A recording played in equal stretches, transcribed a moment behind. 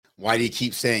Why do you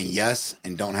keep saying yes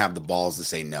and don't have the balls to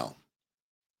say no?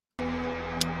 And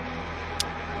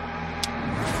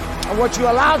what you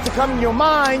allow to come in your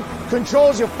mind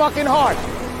controls your fucking heart.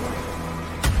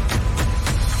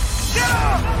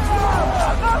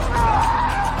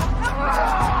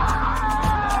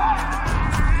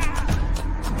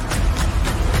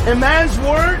 A man's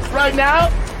word right now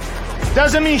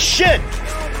doesn't mean shit.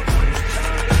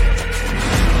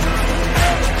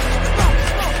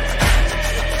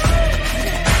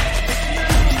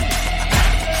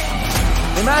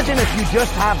 Imagine if you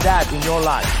just have that in your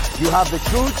life. You have the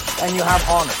truth and you have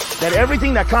honor. That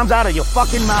everything that comes out of your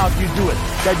fucking mouth, you do it.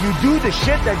 That you do the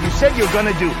shit that you said you're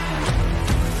gonna do.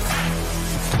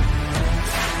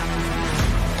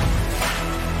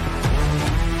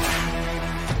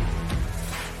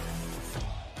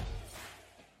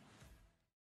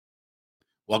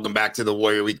 Welcome back to the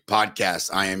Warrior Week podcast.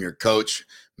 I am your coach,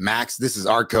 Max. This is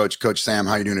our coach, Coach Sam.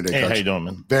 How are you doing today, Hey, Coach? how you doing,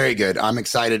 man? Very good. I'm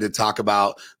excited to talk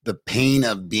about the pain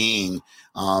of being.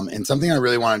 And something I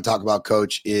really want to talk about,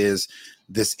 Coach, is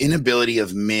this inability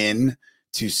of men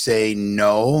to say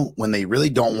no when they really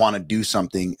don't want to do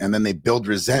something. And then they build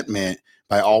resentment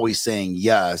by always saying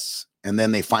yes. And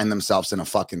then they find themselves in a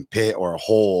fucking pit or a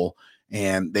hole.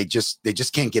 And they just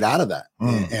can't get out of that.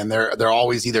 And they're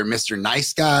always either Mr.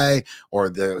 Nice Guy or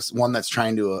the one that's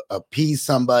trying to appease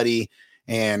somebody.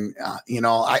 And,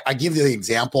 I give the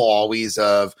example always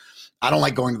of, I don't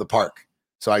like going to the park.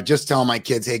 So I just tell my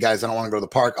kids, hey guys, I don't want to go to the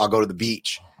park. I'll go to the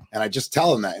beach. And I just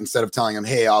tell them that instead of telling them,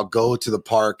 hey, I'll go to the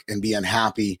park and be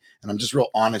unhappy. And I'm just real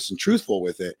honest and truthful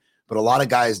with it. But a lot of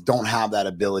guys don't have that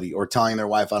ability, or telling their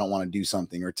wife, I don't want to do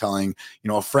something, or telling,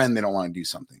 a friend they don't want to do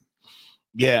something.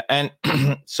 Yeah. And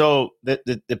so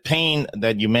the pain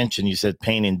that you mentioned, you said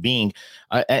pain in being,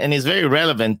 and it's very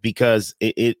relevant because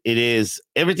it is,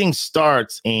 everything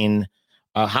starts in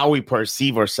how we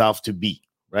perceive ourselves to be,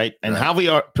 right? And how we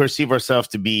perceive ourselves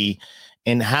to be,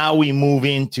 and how we move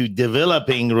into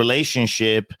developing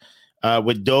relationship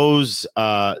with those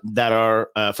that are,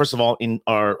 first of all, in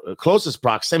our closest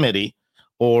proximity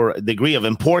or degree of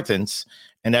importance.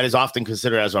 And that is often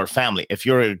considered as our family. If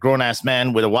you're a grown-ass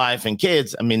man with a wife and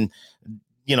kids, I mean,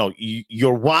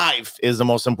 your wife is the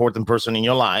most important person in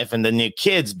your life. And then your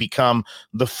kids become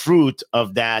the fruit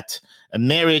of that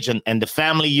marriage and the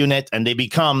family unit, and they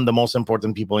become the most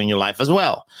important people in your life as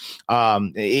well.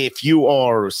 If you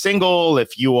are single,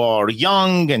 if you are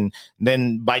young, and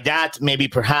then by that, maybe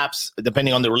perhaps,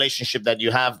 depending on the relationship that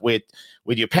you have with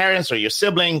your parents or your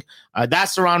sibling, that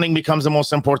surrounding becomes the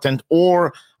most important,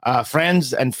 or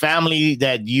friends and family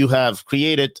that you have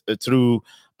created through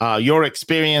your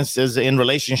experiences in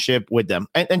relationship with them.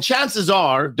 And chances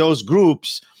are those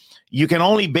groups, you can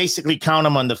only basically count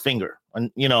them on the finger. And,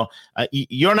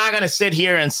 you're not going to sit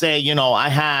here and say, here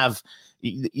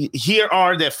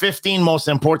are the 15 most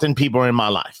important people in my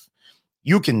life.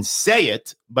 You can say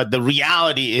it, but the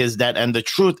reality is that, and the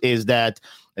truth is that,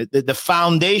 the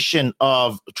foundation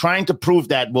of trying to prove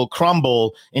that will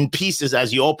crumble in pieces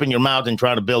as you open your mouth and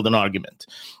try to build an argument.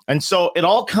 And so it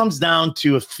all comes down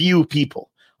to a few people,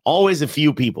 always a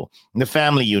few people in the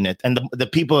family unit, and the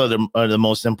people are the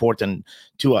most important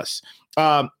to us.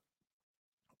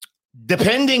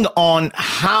 Depending on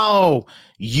how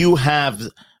you have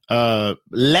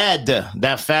led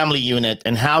that family unit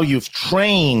and how you've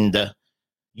trained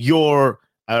your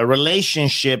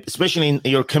relationship, especially in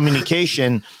your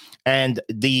communication and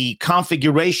the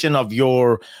configuration of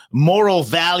your moral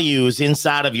values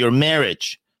inside of your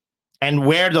marriage, and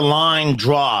where the line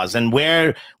draws, and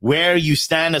where you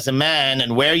stand as a man,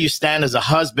 and where you stand as a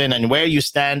husband, and where you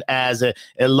stand as a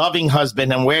loving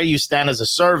husband, and where you stand as a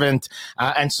servant,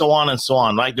 and so on and so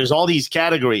on. Like, there's all these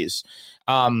categories.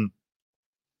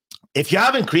 If you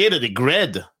haven't created a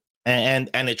grid and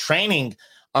a training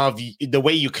of the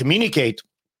way you communicate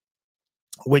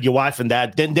with your wife and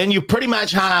that, then you pretty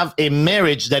much have a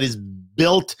marriage that is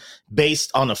built based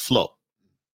on a flow.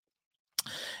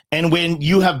 And when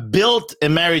you have built a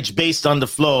marriage based on the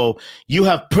flow, you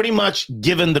have pretty much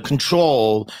given the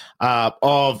control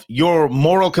of your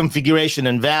moral configuration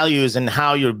and values and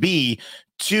how you'll be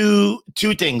to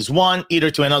two things. One,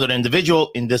 either to another individual,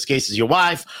 in this case is your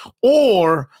wife,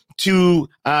 or to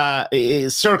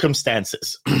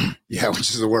circumstances. Yeah, which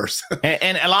is the worst.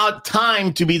 and allow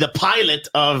time to be the pilot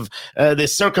of the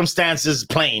circumstances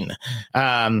plane.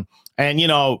 And,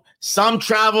 some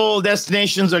travel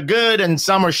destinations are good and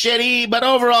some are shitty, but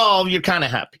overall, you're kind of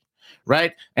happy,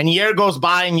 right? And year goes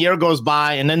by,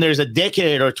 and then there's a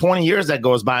decade or 20 years that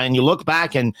goes by, and you look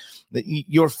back and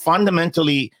you're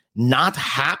fundamentally not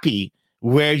happy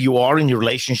where you are in your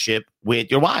relationship with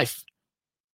your wife.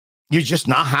 You're just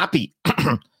not happy.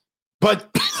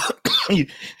 But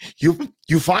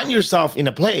you find yourself in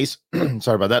a place,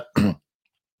 sorry about that.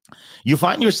 You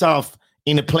find yourself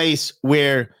in a place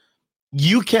where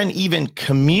you can even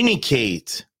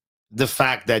communicate the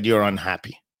fact that you're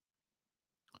unhappy,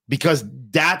 because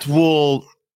that will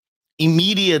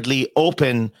immediately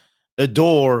open a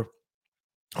door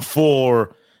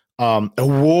for a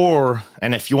war,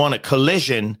 and if you want a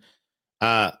collision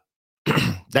that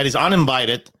is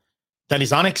uninvited, that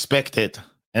is unexpected,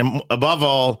 and above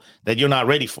all, that you're not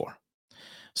ready for.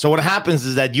 So what happens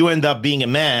is that you end up being a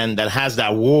man that has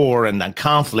that war and that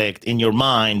conflict in your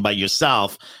mind by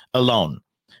yourself alone.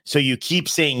 So you keep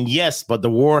saying yes, but the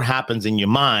war happens in your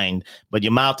mind, but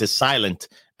your mouth is silent,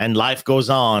 and life goes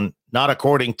on, not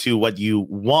according to what you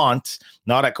want,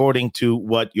 not according to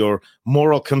what your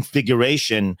moral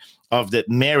configuration of the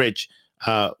marriage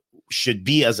should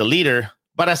be as a leader,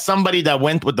 but as somebody that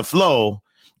went with the flow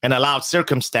and allowed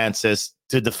circumstances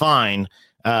to define,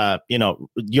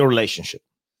 your relationship.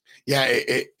 Yeah,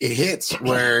 it hits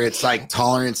where it's like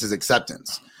tolerance is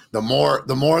acceptance. The more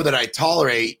that I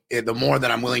tolerate it, the more that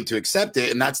I'm willing to accept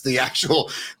it. And that's the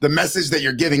message that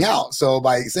you're giving out. So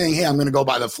by saying, hey, I'm going to go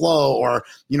by the flow, or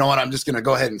you know what, I'm just going to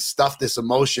go ahead and stuff this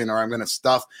emotion, or I'm going to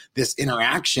stuff this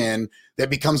interaction, that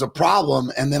becomes a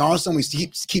problem. And then all of a sudden we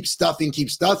keep stuffing.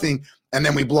 And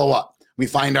then we blow up. We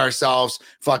find ourselves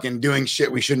fucking doing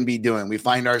shit we shouldn't be doing. We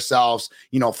find ourselves,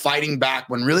 fighting back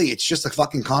when really it's just a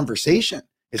fucking conversation.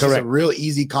 It's Correct. Just a real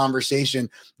easy conversation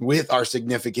with our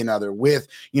significant other, with,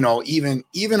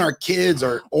 even our kids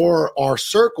or our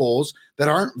circles that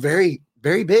aren't very,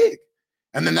 very big.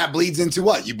 And then that bleeds into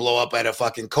what? You blow up at a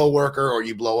fucking coworker, or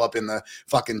you blow up in the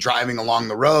fucking driving along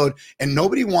the road. And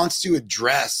nobody wants to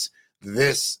address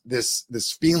this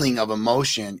feeling of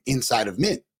emotion inside of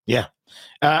men. Yeah.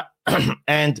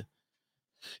 And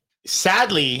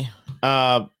sadly,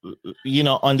 on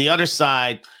the other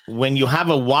side, when you have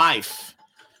a wife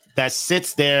that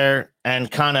sits there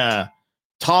and kind of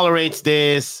tolerates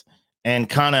this and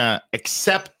kind of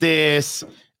accept this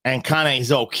and kind of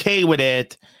is okay with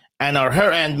it, and on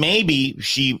her end, maybe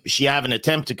she have an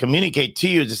attempt to communicate to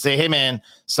you to say, hey man,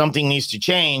 something needs to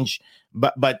change,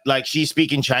 but like she's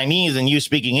speaking Chinese and you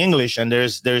speaking English, and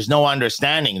there's no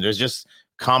understanding. There's just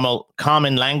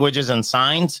common languages and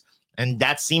signs. And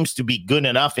that seems to be good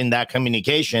enough in that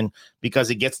communication, because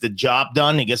it gets the job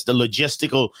done. It gets the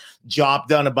logistical job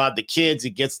done about the kids.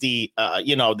 It gets the,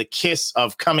 the kiss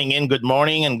of coming in, good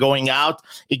morning, and going out.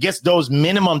 It gets those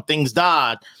minimum things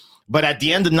done. But at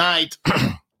the end of the night,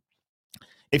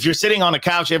 if you're sitting on a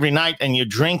couch every night and you're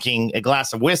drinking a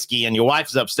glass of whiskey and your wife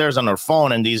is upstairs on her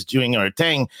phone and she's doing her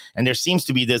thing, and there seems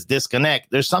to be this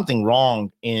disconnect, there's something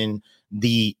wrong in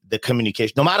the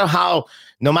communication. No matter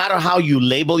how you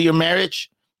label your marriage,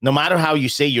 no matter how you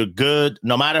say you're good,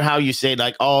 no matter how you say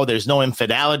like, oh, there's no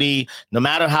infidelity, no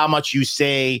matter how much you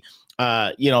say,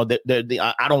 I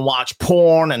don't watch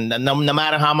porn, and no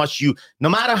matter how much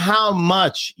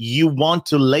you want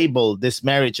to label this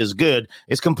marriage as good,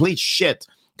 it's complete shit,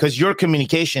 because your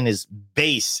communication is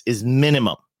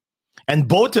minimum. And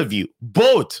both of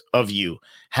you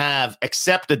have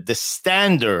accepted the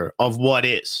standard of what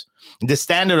is. The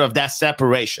standard of that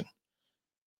separation.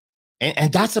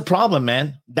 And that's a problem,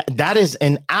 man. That is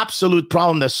an absolute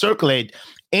problem that circulates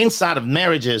inside of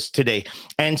marriages today.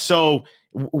 And so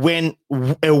when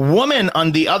a woman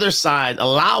on the other side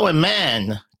allow a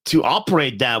man to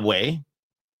operate that way,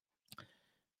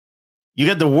 you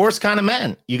get the worst kind of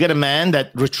man. You get a man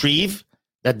that retrieve,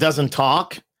 that doesn't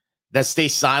talk, that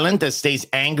stays silent, that stays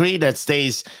angry, that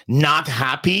stays not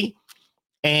happy.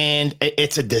 And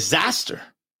it's a disaster.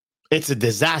 It's a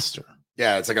disaster.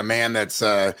 Yeah, it's like a man that's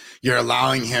you're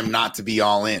allowing him not to be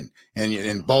all in,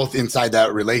 and both inside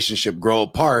that relationship grow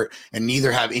apart, and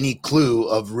neither have any clue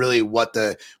of really what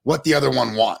the other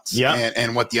one wants,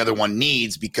 and what the other one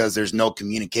needs, because there's no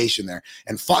communication there.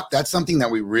 And that's something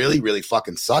that we really, really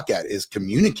fucking suck at, is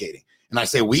communicating. And I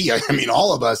say we, I mean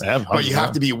all of us, but you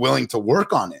have to be willing to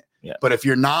work on it. Yeah. But if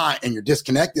you're not, and you're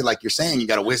disconnected, like you're saying, you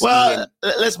got a whiskey. Well,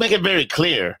 let's make it very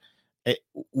clear.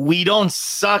 We don't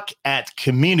suck at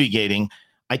communicating.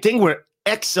 I think we're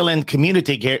excellent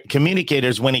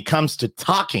communicators when it comes to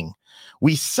talking.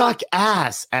 We suck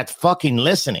ass at fucking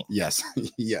listening. Yes.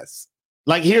 Yes.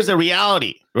 Like, here's the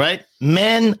reality, right?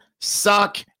 Men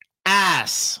suck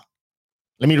ass.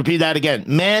 Let me repeat that again.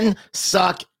 Men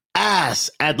suck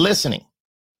ass at listening.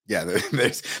 Yeah,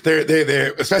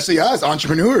 they're especially us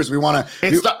entrepreneurs. We want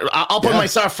to. I'll put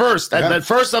myself first at the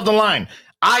first of the line.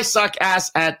 I suck ass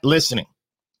at listening.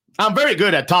 I'm very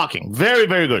good at talking. Very,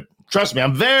 very good. Trust me,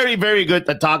 I'm very, very good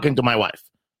at talking to my wife.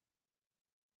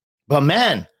 But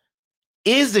man,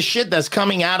 is the shit that's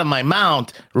coming out of my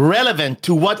mouth relevant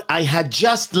to what I had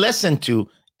just listened to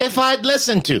if I'd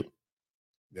listened to?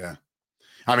 Yeah.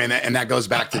 I mean, and that goes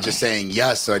back to just saying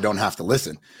yes, so I don't have to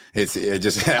listen. I'm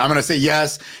going to say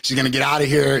yes. She's going to get out of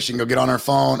here. She can go get on her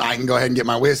phone. I can go ahead and get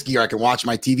my whiskey, or I can watch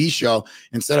my TV show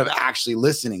instead of actually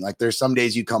listening. Like, there's some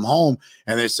days you come home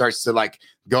and it starts to like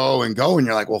go and go, and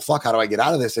you're like, well, fuck, how do I get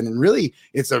out of this? And then really,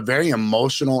 it's a very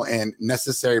emotional and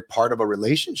necessary part of a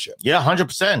relationship. Yeah,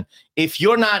 100%. If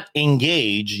you're not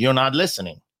engaged, you're not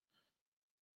listening.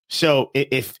 So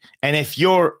if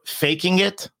you're faking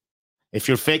it, if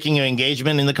you're faking your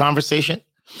engagement in the conversation,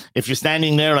 if you're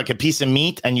standing there like a piece of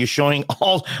meat and you're showing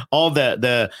all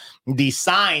the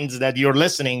signs that you're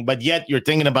listening, but yet you're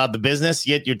thinking about the business,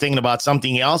 yet you're thinking about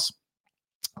something else,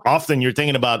 often you're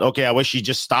thinking about, okay, I wish she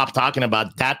just stopped talking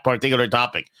about that particular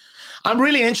topic. I'm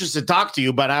really interested to talk to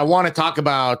you, but I want to talk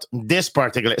about this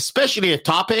particular, especially a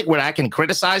topic where I can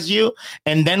criticize you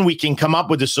and then we can come up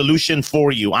with a solution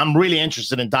for you. I'm really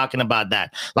interested in talking about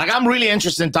that. Like, I'm really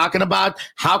interested in talking about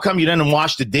how come you didn't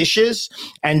wash the dishes,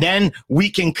 and then we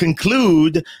can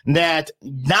conclude that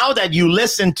now that you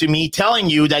listen to me telling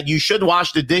you that you should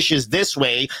wash the dishes this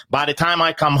way by the time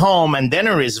I come home and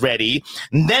dinner is ready,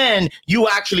 then you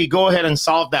actually go ahead and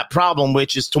solve that problem,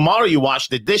 which is tomorrow you wash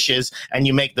the dishes and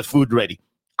you make the food ready.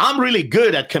 I'm really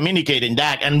good at communicating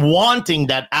that and wanting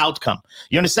that outcome.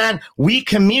 You understand? We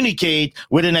communicate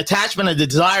with an attachment and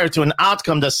desire to an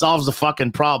outcome that solves the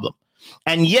fucking problem.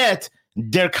 And yet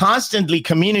they're constantly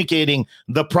communicating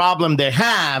the problem they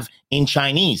have in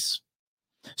Chinese.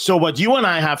 So what you and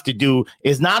I have to do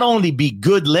is not only be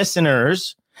good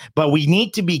listeners, but we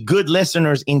need to be good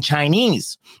listeners in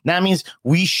Chinese. That means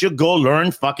we should go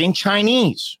learn fucking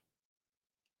Chinese.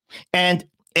 And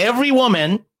every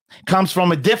woman comes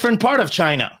from a different part of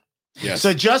China. Yes.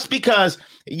 So just because,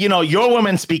 your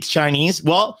woman speaks Chinese,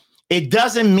 well, it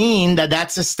doesn't mean that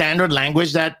that's a standard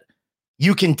language that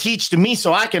you can teach to me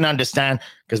so I can understand,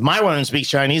 because my woman speaks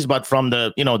Chinese, but from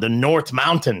the North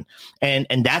Mountain, and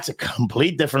that's a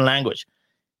complete different language.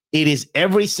 It is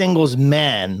every single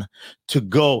man to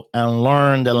go and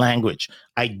learn the language.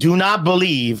 I do not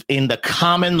believe in the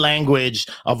common language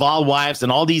of all wives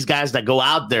and all these guys that go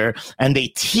out there and they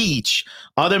teach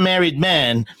other married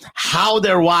men how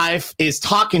their wife is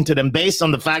talking to them based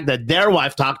on the fact that their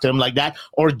wife talked to them like that,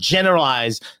 or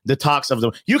generalize the talks of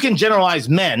them. You can generalize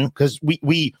men because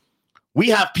we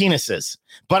have penises,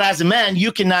 but as a man,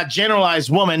 you cannot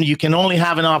generalize women. You can only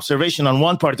have an observation on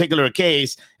one particular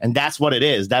case, and that's what it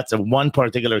is. That's a one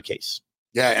particular case.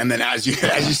 Yeah, and then as you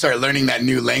start learning that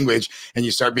new language and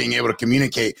you start being able to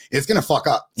communicate, it's going to fuck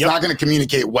up. It's not going to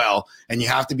communicate well, and you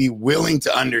have to be willing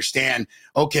to understand,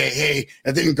 okay, hey,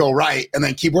 that didn't go right, and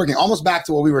then keep working. Almost back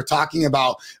to what we were talking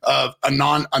about of a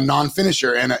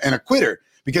non-finisher and a quitter.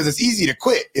 Because it's easy to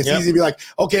quit. It's easy to be like,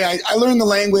 okay, I learned the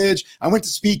language. I went to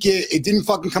speak it. It didn't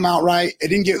fucking come out right. It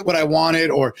didn't get what I wanted,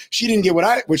 or she didn't get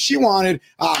what she wanted.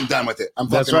 Oh, I'm done with it. I'm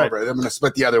fucking over it. I'm going to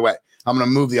split the other way. I'm going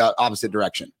to move the opposite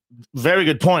direction. Very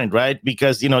good point, right?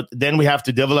 Because, then we have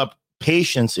to develop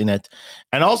patience in it.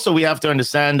 And also we have to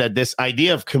understand that this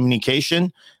idea of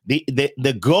communication,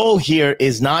 the goal here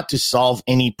is not to solve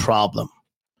any problem.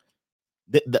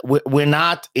 We're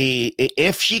not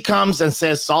if she comes and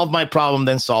says, solve my problem,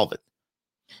 then solve it.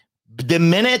 The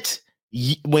minute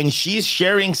when she's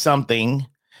sharing something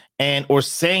or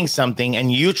saying something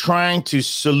and you're trying to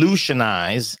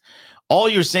solutionize, all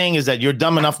you're saying is that you're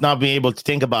dumb enough not to be able to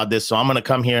think about this. So I'm going to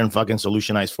come here and fucking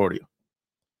solutionize for you.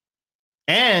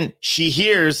 And she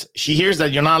hears that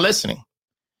you're not listening.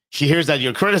 She hears that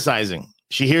you're criticizing.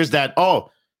 She hears that,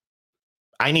 oh,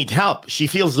 I need help. She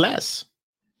feels less.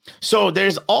 So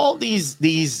there's all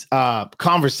these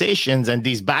conversations and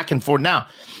these back and forth. Now,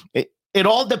 it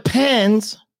all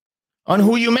depends on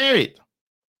who you married.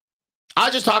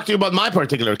 I'll just talk to you about my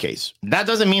particular case. That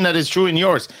doesn't mean that it's true in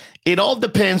yours. It all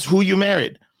depends who you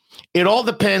married. It all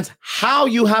depends how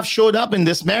you have showed up in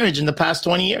this marriage in the past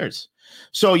 20 years.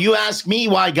 So you ask me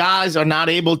why guys are not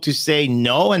able to say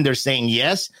no and they're saying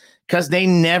yes, because they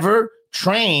never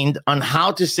trained on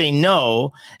how to say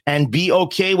no and be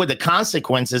okay with the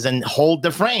consequences and hold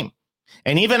the frame.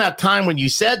 And even at time when you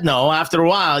said no, after a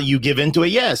while, you give into a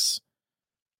yes.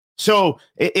 So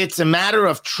it's a matter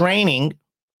of training.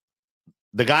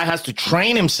 The guy has to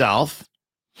train himself.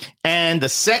 And the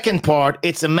second part,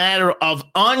 it's a matter of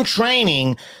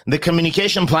untraining the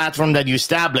communication platform that you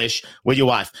establish with your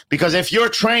wife. Because if you're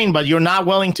trained, but you're not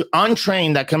willing to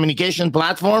untrain that communication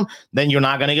platform, then you're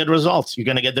not going to get results. You're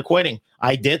going to get the quitting.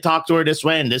 I did talk to her this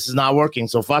way, and this is not working,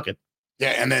 so fuck it.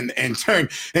 Yeah, and then in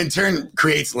turn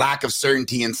creates lack of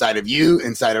certainty inside of you,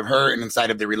 inside of her, and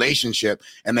inside of the relationship,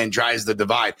 and then drives the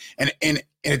divide. And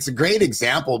it's a great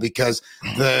example because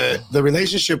the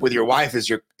relationship with your wife is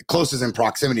your closest in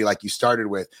proximity, like you started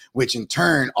with, which in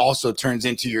turn also turns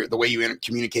into the way you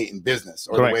communicate in business,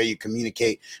 or Correct. the way you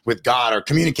communicate with God, or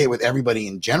communicate with everybody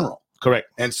in general. Correct.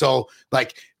 And so,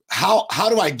 like, how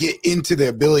do I get into the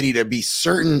ability to be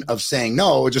certain of saying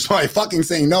no, just by fucking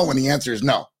saying no when the answer is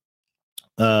no?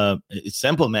 It's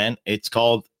simple, man. It's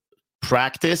called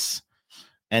practice,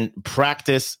 and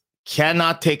practice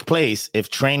cannot take place if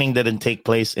training didn't take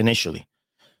place initially.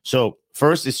 So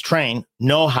first is train,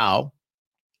 know how.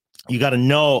 You got to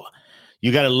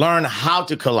learn how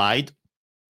to collide.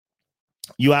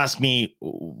 You ask me,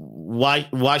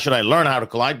 why should I learn how to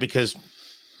collide? Because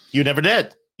you never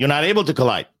did. You're not able to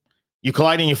collide. You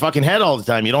collide in your fucking head all the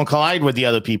time. You don't collide with the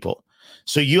other people.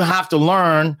 So you have to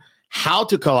learn how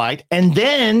to collide, and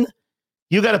then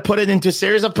you got to put it into a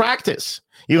series of practice.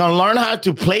 You're going to learn how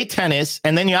to play tennis,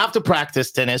 and then you have to practice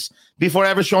tennis before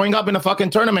ever showing up in a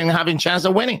fucking tournament and having a chance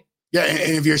of winning. Yeah,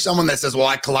 and if you're someone that says, well,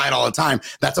 I collide all the time,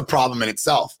 that's a problem in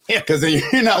itself. Yeah, because then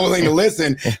you're not willing to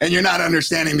listen, and you're not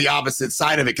understanding the opposite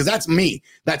side of it. Because that's me.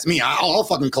 I'll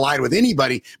fucking collide with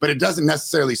anybody, but it doesn't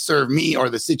necessarily serve me or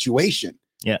the situation.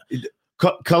 Yeah.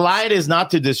 Collide is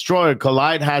not to destroy.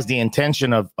 Collide has the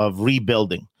intention of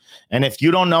rebuilding. And if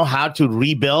you don't know how to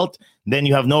rebuild, then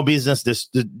you have no business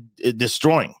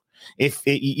destroying. If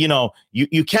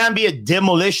you can't be a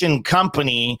demolition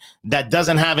company that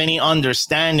doesn't have any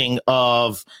understanding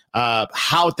of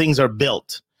how things are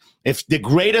built. If the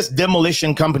greatest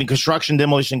construction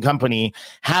demolition company,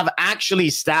 have actually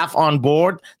staff on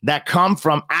board that come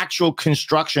from actual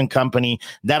construction company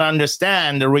that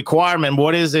understand the requirement,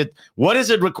 the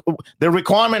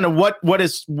requirement of what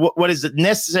is it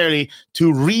necessary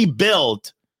to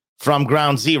rebuild from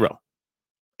ground zero.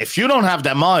 If you don't have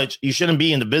that knowledge, you shouldn't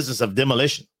be in the business of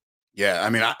demolition. Yeah, I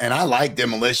mean, I like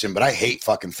demolition, but I hate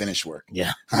fucking finish work.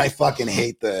 Yeah, I fucking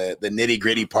hate the nitty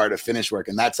gritty part of finish work,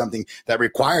 and that's something that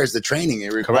requires the training.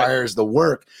 It requires the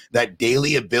work, that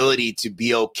daily ability to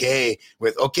be okay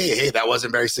with, hey, that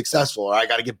wasn't very successful, or I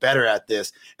got to get better at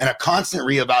this, and a constant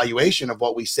reevaluation of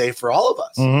what we say for all of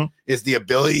us is the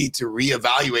ability to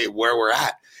reevaluate where we're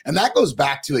at, and that goes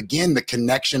back to, again, the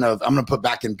connection of, I'm going to put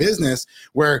back in business,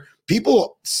 where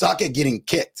people suck at getting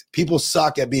kicked. People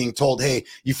suck at being told, hey,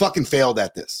 you fucking failed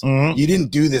at this. You didn't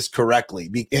do this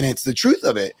correctly. And it's the truth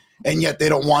of it. And yet they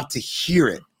don't want to hear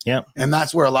it. Yeah. And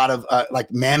that's where a lot of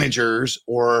like managers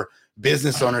or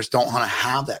business owners don't want to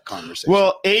have that conversation.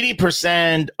 Well,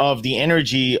 80% of the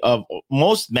energy of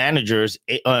most managers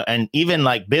and even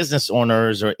like business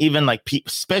owners, or even like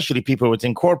especially people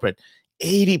within corporate,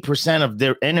 80% of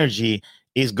their energy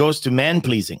goes to man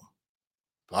pleasing.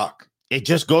 Fuck. It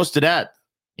just goes to that,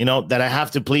 that I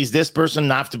have to please this person,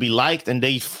 not have to be liked. And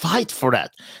they fight for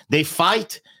that. They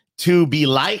fight to be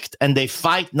liked, and they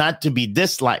fight not to be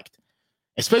disliked,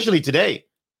 especially today,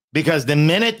 because the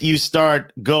minute you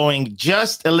start going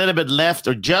just a little bit left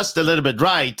or just a little bit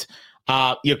right,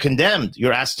 you're condemned.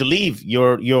 You're asked to leave.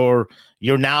 You're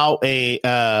now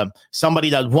somebody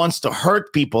that wants to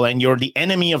hurt people, and you're the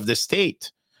enemy of the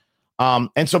state.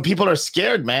 And so people are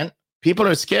scared, man. People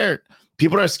are scared.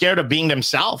 People are scared of being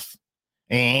themselves.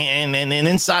 And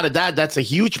inside of that, that's a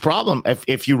huge problem.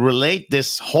 If you relate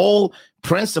this whole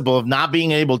principle of not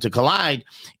being able to collide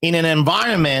in an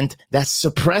environment that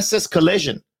suppresses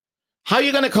collision. How are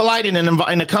you going to collide in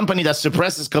a company that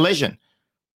suppresses collision?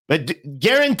 But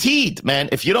guaranteed, man,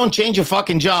 if you don't change your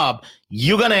fucking job,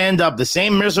 you're going to end up the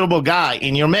same miserable guy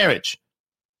in your marriage.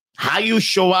 How you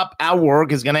show up at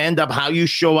work is going to end up how you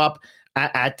show up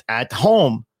at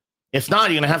home. If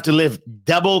not, you're going to have to live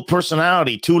double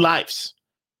personality, 2 lives.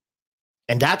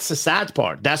 And that's the sad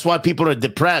part. That's why people are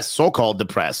depressed, so-called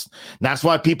depressed. That's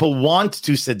why people want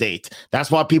to sedate.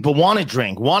 That's why people want to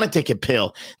drink, want to take a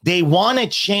pill. They want to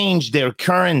change their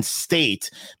current state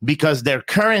because their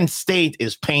current state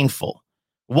is painful.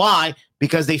 Why?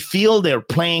 Because they feel they're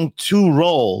playing 2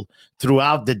 roles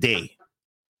throughout the day.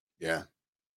 Yeah.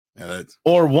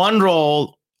 Or 1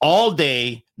 role all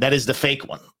day that is the fake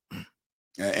one.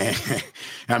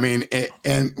 I mean,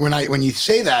 and when you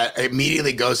say that, it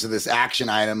immediately goes to this action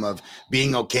item of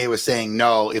being okay with saying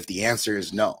no if the answer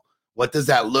is no. What does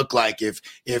that look like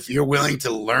if you're willing to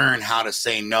learn how to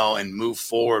say no and move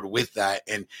forward with that,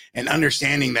 and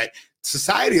understanding that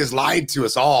society has lied to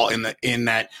us all in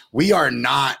that we are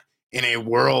not in a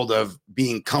world of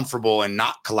being comfortable and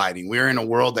not colliding. We're in a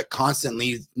world that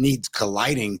constantly needs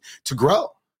colliding to grow,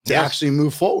 to actually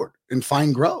move forward and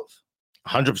find growth.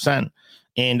 100%.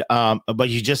 And but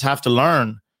you just have to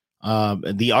learn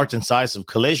the art and science of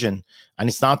collision. And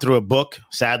it's not through a book,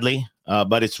 sadly,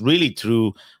 but it's really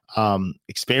through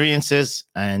experiences.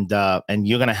 And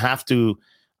you're going to have to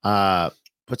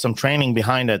put some training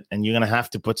behind it, and you're going to have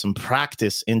to put some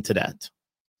practice into that.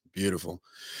 Beautiful.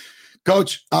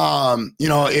 Coach,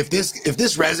 if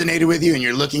this resonated with you and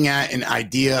you're looking at an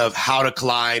idea of how to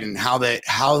collide and how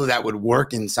that would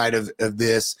work inside of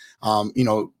this,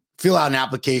 fill out an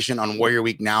application on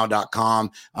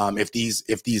warriorweeknow.com. If these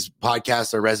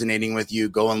podcasts are resonating with you,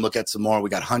 go and look at some more. We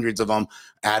got hundreds of them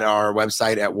at our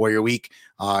website at Warrior Week.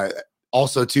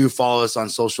 Also, too, follow us on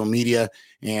social media.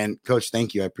 And Coach,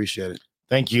 thank you. I appreciate it.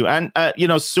 Thank you. And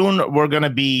soon we're going to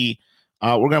be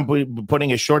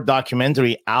putting a short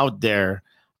documentary out there.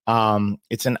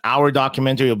 It's an hour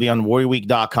documentary. It'll be on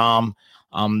warriorweek.com.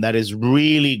 That is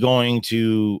really going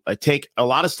to take a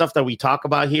lot of stuff that we talk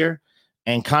about here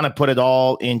and kind of put it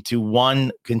all into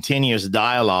one continuous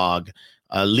dialogue,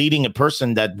 leading a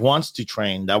person that wants to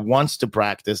train, that wants to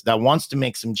practice, that wants to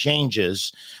make some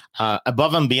changes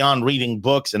above and beyond reading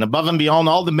books and above and beyond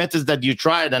all the methods that you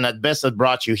tried and at best that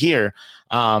brought you here.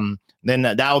 Then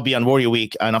that will be on Warrior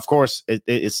Week. And of course,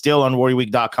 it's still on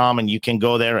warriorweek.com, and you can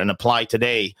go there and apply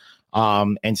today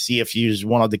and see if you're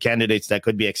one of the candidates that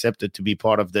could be accepted to be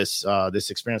part of this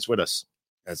experience with us.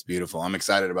 That's beautiful. I'm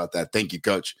excited about that. Thank you,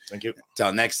 Coach. Thank you.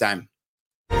 Till next time.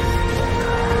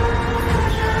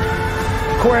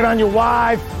 Quit on your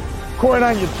wife, quit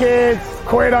on your kids,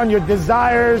 quit on your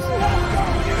desires.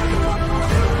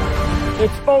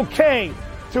 It's okay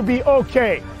to be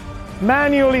okay.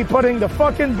 Manually putting the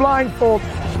fucking blindfold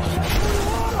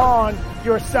on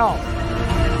yourself.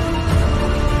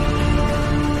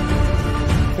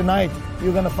 Tonight,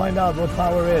 you're going to find out what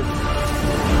power is.